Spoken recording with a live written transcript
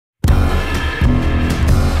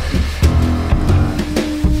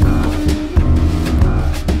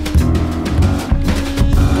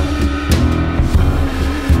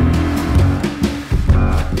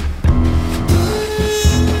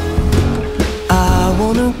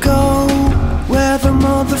wanna go where the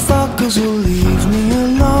motherfuckers will leave me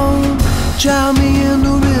alone. Drown me in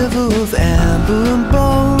the river of amber and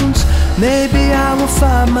bones. Maybe I will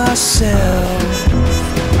find myself.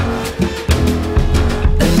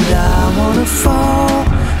 And I wanna fall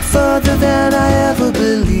further than I ever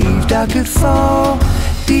believed I could fall.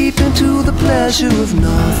 Deep into the pleasure of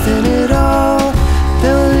nothing at all,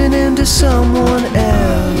 building into someone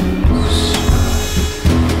else.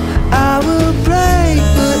 I will break,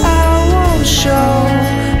 but I won't show.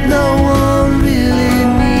 No one really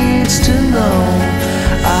needs to know.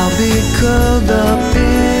 I'll be curled up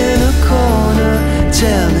in a corner,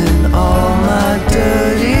 telling all my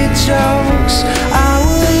dirty jokes. I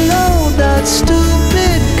will load that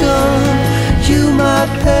stupid gun. You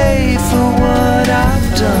might pay for what I've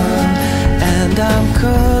done. And I'm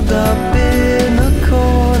curled up in a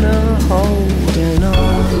corner, holding on.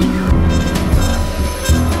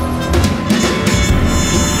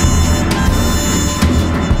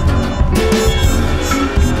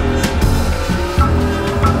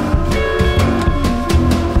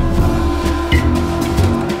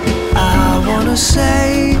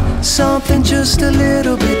 Say something just a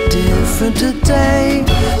little bit different today.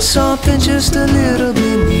 Something just a little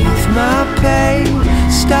beneath my pay.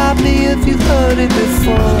 Stop me if you've heard it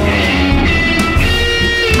before.